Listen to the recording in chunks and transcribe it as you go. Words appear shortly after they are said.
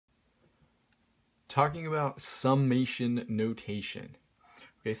talking about summation notation.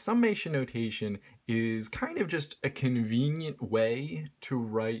 Okay, summation notation is kind of just a convenient way to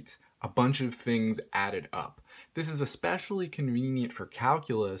write a bunch of things added up. This is especially convenient for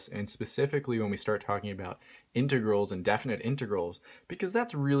calculus, and specifically when we start talking about integrals and definite integrals, because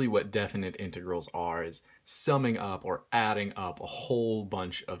that's really what definite integrals are, is summing up or adding up a whole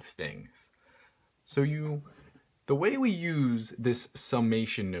bunch of things. So the way we use this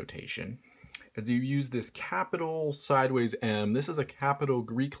summation notation is you use this capital sideways M. This is a capital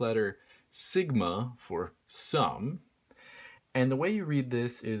Greek letter sigma for sum. And the way you read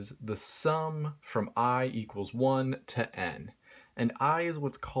this is the sum from I equals 1 to n. And I is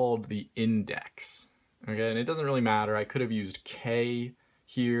what's called the index. Okay, and it doesn't really matter. I could have used k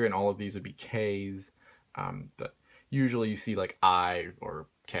here, and all of these would be k's. But usually you see like I or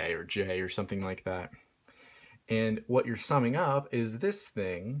k or j or something like that. And what you're summing up is this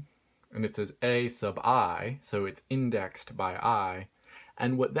thing, and it says a sub I, so it's indexed by I.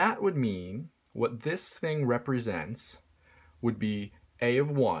 And what that would mean, what this thing represents, would be a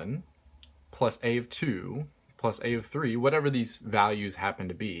of 1 plus a of 2 plus a of 3, whatever these values happen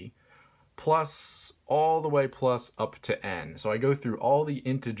to be, plus all the way plus up to n. So I go through all the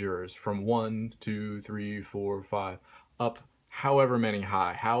integers from 1, 2, 3, 4, 5, up however many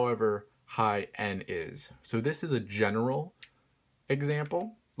high, however high n is. So this is a general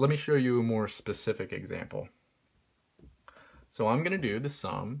example. Let me show you a more specific example. So I'm going to do the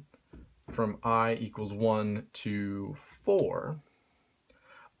sum from I equals 1 to 4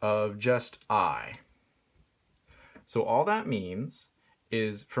 of just I. So all that means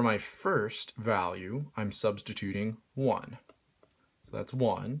is for my first value, I'm substituting 1. So that's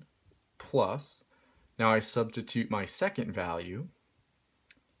 1 plus, now I substitute my second value,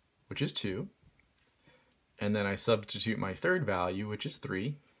 which is 2, and then I substitute my third value, which is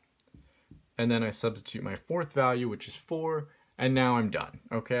 3, and then I substitute my fourth value, which is 4, and now I'm done.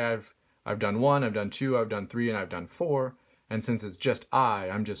 Okay, I've done 1, I've done 2, I've done 3, and I've done 4, and since it's just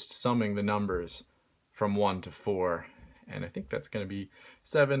I'm just summing the numbers from 1 to 4, and I think that's going to be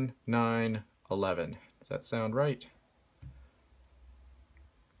 7, 9, 11. Does that sound right?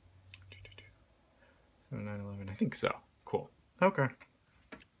 7, 9, 11, I think so. Cool. Okay.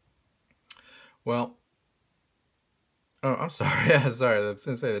 Well, oh, I'm sorry. Yeah, sorry. I was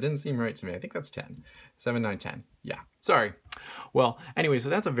going to say, that didn't seem right to me. I think that's 10. 7, 9, 10. Yeah, sorry. Well, anyway, so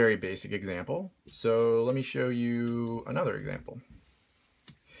that's a very basic example. So let me show you another example.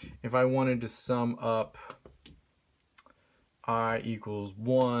 If I wanted to sum up I equals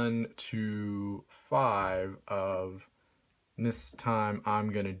 1 to 5 of, and this time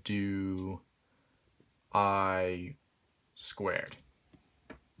I'm going to do I squared.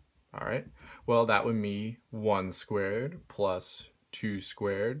 All right, well, that would be 1 squared plus 2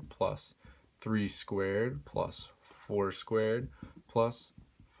 squared plus 3 squared plus 4 squared plus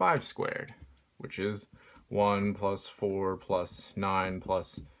 5 squared, which is 1 plus 4 plus 9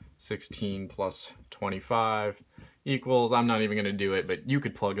 plus 16 plus 25 equals, I'm not even going to do it, but you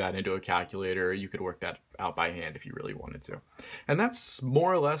could plug that into a calculator, or you could work that out by hand if you really wanted to. And that's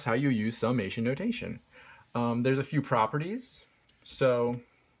more or less how you use summation notation. There's a few properties. So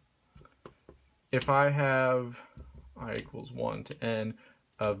if I have I equals 1 to n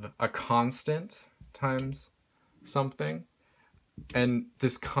of a constant times something, and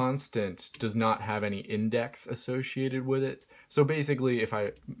this constant does not have any index associated with it. So basically, if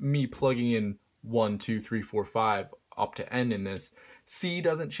me plugging in 1, 2, 3, 4, 5 up to n in this, c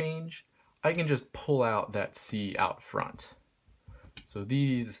doesn't change, I can just pull out that c out front. So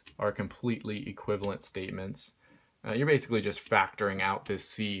these are completely equivalent statements. You're basically just factoring out this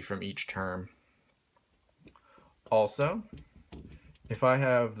c from each term. Also, if I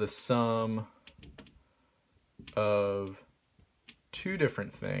have the sum of two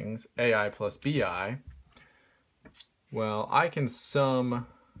different things, ai plus bi, well, I can sum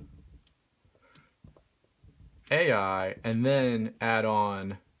ai and then add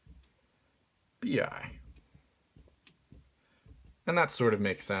on bi. And that sort of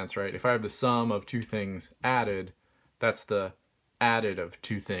makes sense, right? If I have the sum of two things added, that's the added of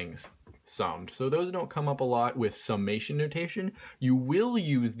two things summed. So those don't come up a lot with summation notation. You will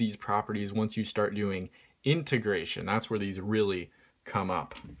use these properties once you start doing integration. That's where these really come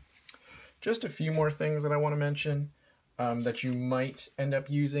up. Just a few more things that I want to mention that you might end up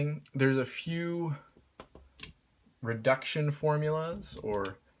using. There's a few reduction formulas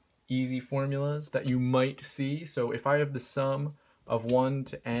or easy formulas that you might see. So if I have the sum of 1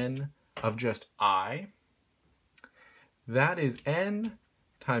 to n of just I, that is n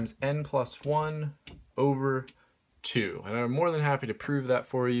times n plus 1 over 2. And I'm more than happy to prove that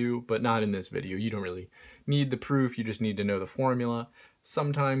for you, but not in this video. You don't really need the proof, you just need to know the formula.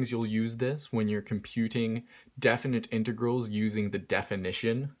 Sometimes you'll use this when you're computing definite integrals using the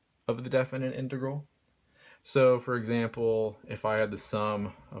definition of the definite integral. So for example, if I had the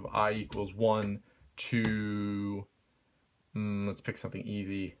sum of I equals 1 to, let's pick something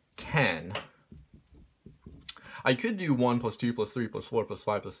easy, 10. I could do 1 plus 2 plus 3 plus 4 plus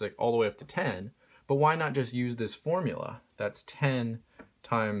 5 plus 6 all the way up to 10, but why not just use this formula? That's 10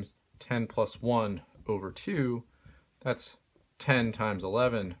 times 10 plus 1 over 2. That's 10 times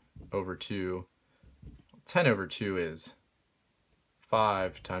 11 over 2. 10 over 2 is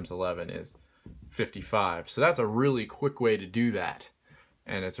 5 times 11 is 55. So that's a really quick way to do that.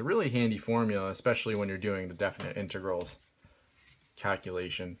 And it's a really handy formula, especially when you're doing the definite integrals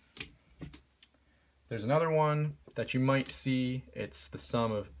calculation. There's another one that you might see. It's the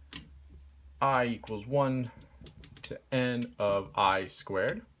sum of I equals 1 to n of I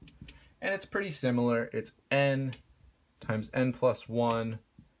squared. And it's pretty similar. It's n times n plus 1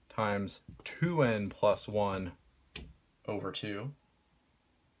 times 2n plus 1 over 2.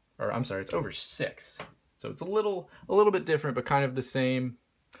 Or I'm sorry, it's over 6. So it's a little bit different, but kind of the same.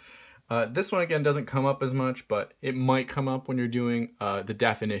 This one again doesn't come up as much, but it might come up when you're doing the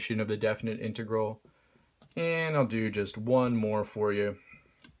definition of the definite integral. And I'll do just one more for you.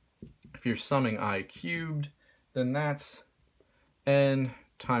 If you're summing I cubed, then that's n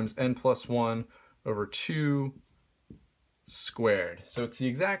times n plus 1 over 2 squared. So it's the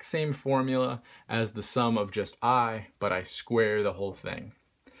exact same formula as the sum of just I, but I square the whole thing.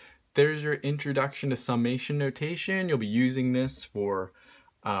 There's your introduction to summation notation. You'll be using this for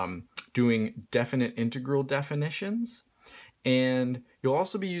doing definite integral definitions. And you'll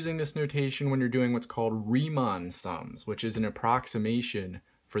also be using this notation when you're doing what's called Riemann sums, which is an approximation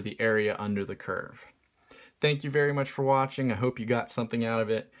for the area under the curve. Thank you very much for watching. I hope you got something out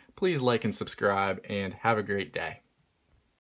of it. Please like and subscribe, and have a great day.